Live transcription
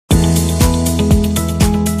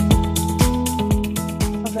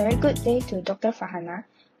good day to Dr. Farhana.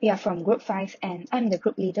 We are from Group 5 and I'm the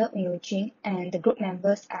group leader, Eugene, and the group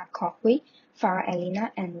members are Koh Hui, Farah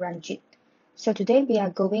Elena, and Ranjit. So today we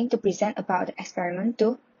are going to present about the experiment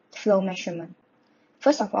 2, flow measurement.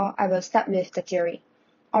 First of all, I will start with the theory.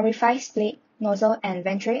 Orifice plate, nozzle, and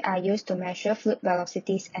venturi are used to measure fluid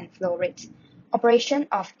velocities and flow rates. Operation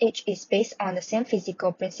of each is based on the same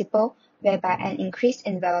physical principle, whereby an increase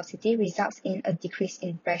in velocity results in a decrease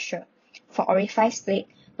in pressure. For orifice plate,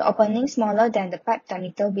 the opening smaller than the pipe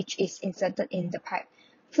diameter which is inserted in the pipe.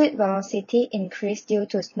 Fluid velocity increased due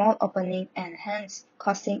to small opening and hence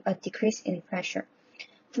causing a decrease in pressure.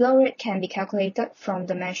 Flow rate can be calculated from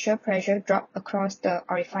the measured pressure drop across the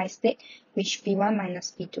orifice plate, which P1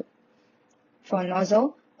 minus P2. For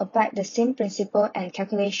nozzle, apply the same principle and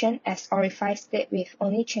calculation as orifice plate with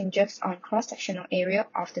only changes on cross-sectional area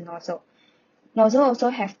of the nozzle. Nozzle also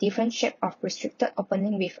have different shape of restricted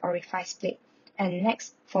opening with orifice plate. And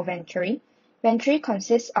next, for venturi. Venturi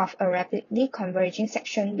consists of a rapidly converging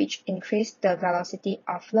section which increase the velocity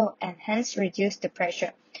of flow and hence reduce the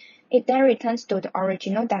pressure. It then returns to the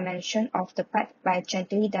original dimension of the pipe by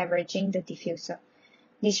gently diverging the diffuser.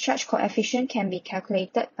 Discharge coefficient can be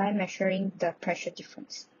calculated by measuring the pressure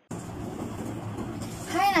difference.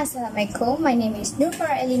 Hi and Assalamualaikum, my name is Nur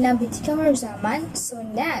Farah Elena binti Kamar Zaman. So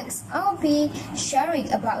next, I'll be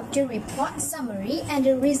sharing about the report summary and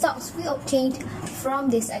the results we obtained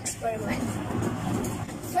from this experiment.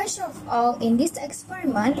 First of all, in this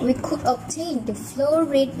experiment, we could obtain the flow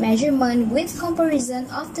rate measurement with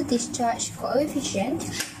comparison of the discharge coefficient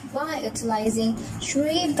by utilizing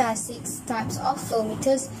three basic types of flow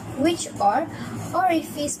meters, which are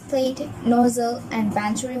orifice plate, nozzle, and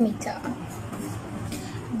venturi meter.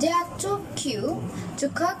 There are two Q to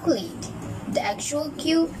calculate, the actual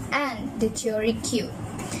Q and the theory Q.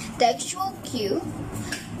 The actual Q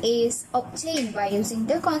is obtained by using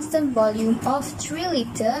the constant volume of 3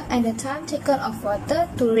 liter and the time taken of water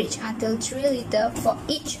to reach until 3 liter for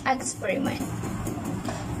each experiment.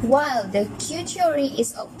 While the Q theory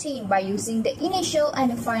is obtained by using the initial and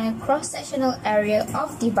the final cross-sectional area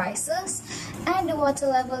of devices and the water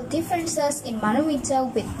level differences in manometer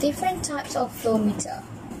with different types of flow meter.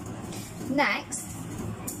 Next,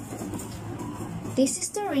 this is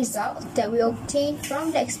the result that we obtained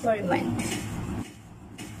from the experiment.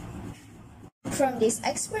 From this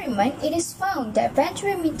experiment, it is found that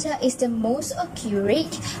venturi meter is the most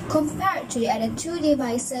accurate compared to the other two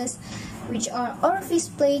devices, which are orifice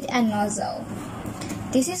plate and nozzle.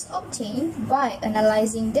 This is obtained by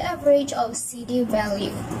analyzing the average of CD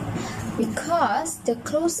value, because the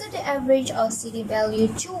closer the average of CD value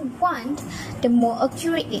to 1, the more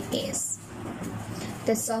accurate it is.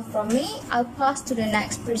 That's all from me. I'll pass to the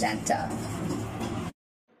next presenter.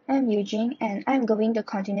 I'm Eugene and I'm going to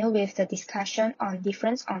continue with the discussion on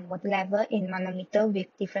difference on water level in manometer with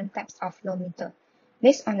different types of flow meter.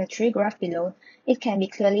 Based on the three graphs below, it can be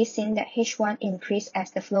clearly seen that H1 increased as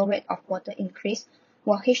the flow rate of water increased,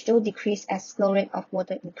 while H2 decreased as flow rate of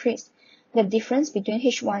water increased. The difference between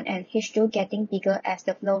H1 and H2 getting bigger as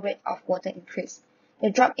the flow rate of water increased. The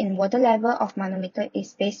drop in water level of manometer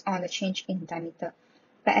is based on the change in diameter.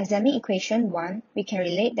 By examining equation 1, we can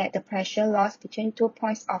relate that the pressure loss between 2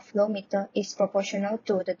 points of flow meter is proportional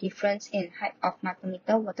to the difference in height of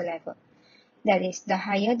manometer water level. That is, the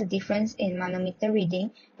higher the difference in manometer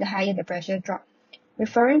reading, the higher the pressure drop.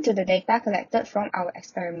 Referring to the data collected from our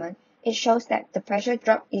experiment, it shows that the pressure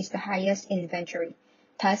drop is the highest in venturi.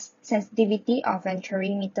 Thus, sensitivity of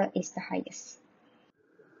venturi meter is the highest.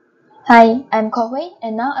 Hi, I'm Koh Hui,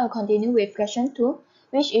 and now I'll continue with question 2,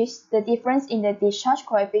 which is the difference in the discharge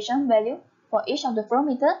coefficient value for each of the flow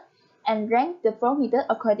meter and rank the flow meter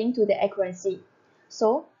according to the accuracy.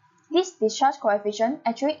 So, this discharge coefficient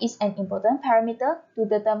actually is an important parameter to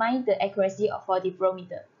determine the accuracy of the flow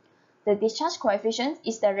meter. The discharge coefficient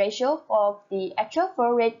is the ratio of the actual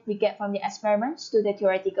flow rate we get from the experiments to the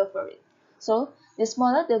theoretical flow rate. So, the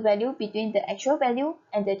smaller the value between the actual value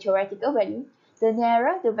and the theoretical value, the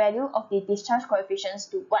nearer the value of the discharge coefficients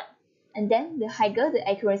to 1, and then the higher the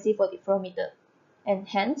accuracy for the flow meter. And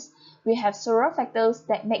hence, we have several factors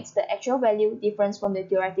that makes the actual value different from the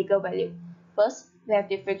theoretical value. First, we have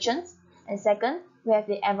the frictions, and second, we have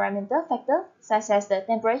the environmental factor such as the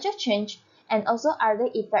temperature change and also other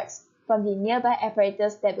effects from the nearby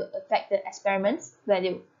apparatus that will affect the experiment's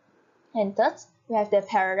value. And third, we have the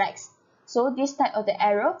parallax. So this type of the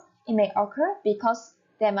error, it may occur because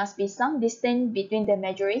there must be some distance between the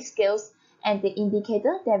measuring scales and the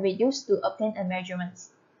indicator that we use to obtain a measurement.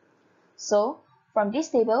 So, from this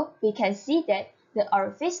table, we can see that the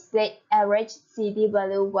orifice plate average CD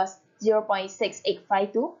value was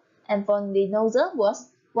 0.6852 and for the nozzle was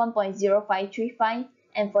 1.0535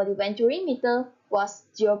 and for the Venturi meter was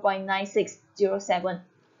 0.9607.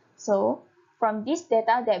 So from this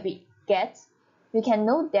data that we get, we can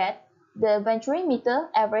know that the Venturi meter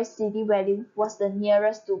average CD value was the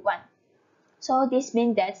nearest to 1. So this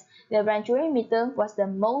means that the Venturi meter was the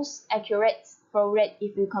most accurate flow rate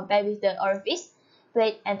if you compare with the orifice,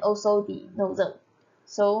 plate and also the nozzle.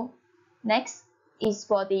 So next is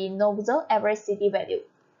for the nozzle average CD value.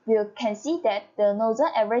 We can see that the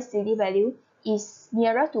nozzle average CD value is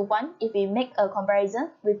nearer to 1 if we make a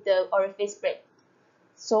comparison with the orifice plate.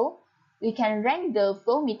 So we can rank the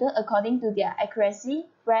flow meter according to their accuracy,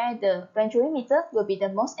 where the Venturi meter will be the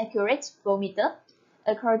most accurate flow meter,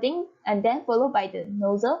 and then followed by the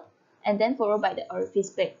nozzle, and then followed by the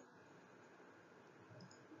orifice plate.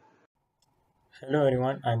 Hello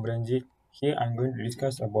everyone, I'm Ranjit. Here I'm going to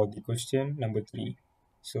discuss about the question number 3.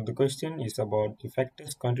 So the question is about the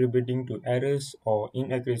factors contributing to errors or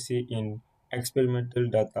inaccuracy in experimental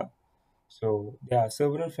data. So there are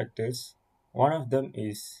several factors. One of them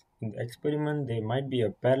is in the experiment there might be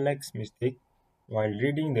a parallax mistake while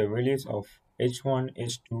reading the values of H1,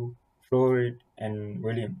 H2, flow rate and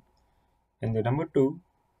volume. And the number 2,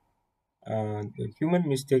 the human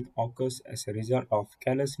mistake occurs as a result of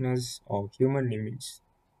carelessness or human limits.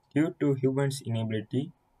 Due to humans'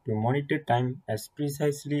 inability to monitor time as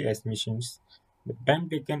precisely as machines, the time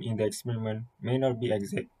taken in the experiment may not be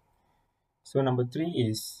exact. So number 3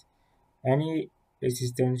 is any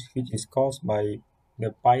resistance which is caused by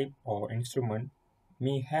the pipe or instrument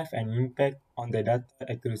may have an impact on the data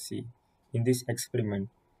accuracy in this experiment,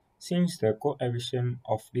 since the coefficient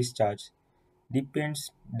of discharge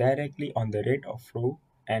depends directly on the rate of flow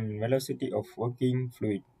and velocity of working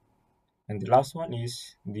fluid. And the last one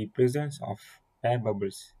is the presence of air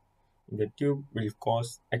bubbles in the tube will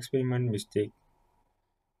cause experiment mistake.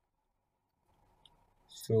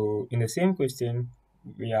 So in the same question,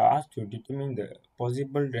 we are asked to determine the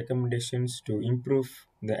possible recommendations to improve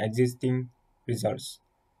the existing results.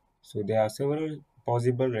 So there are several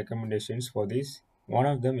possible recommendations for this. One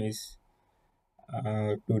of them is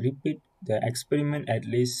to repeat the experiment at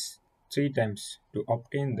least 3 times to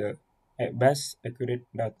obtain the best accurate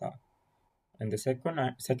data. And the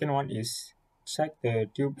second one is check the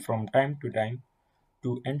tube from time to time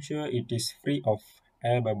to ensure it is free of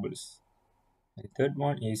air bubbles. The third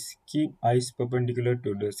one is keep eyes perpendicular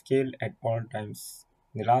to the scale at all times.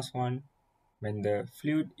 The last one, when the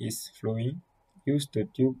fluid is flowing, use the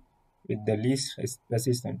tube with the least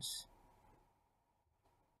resistance.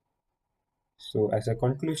 So as a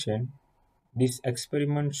conclusion, this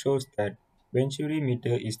experiment shows that Venturi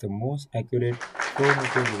meter is the most accurate flow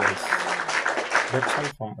meter device. That's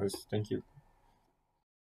all from us. Thank you.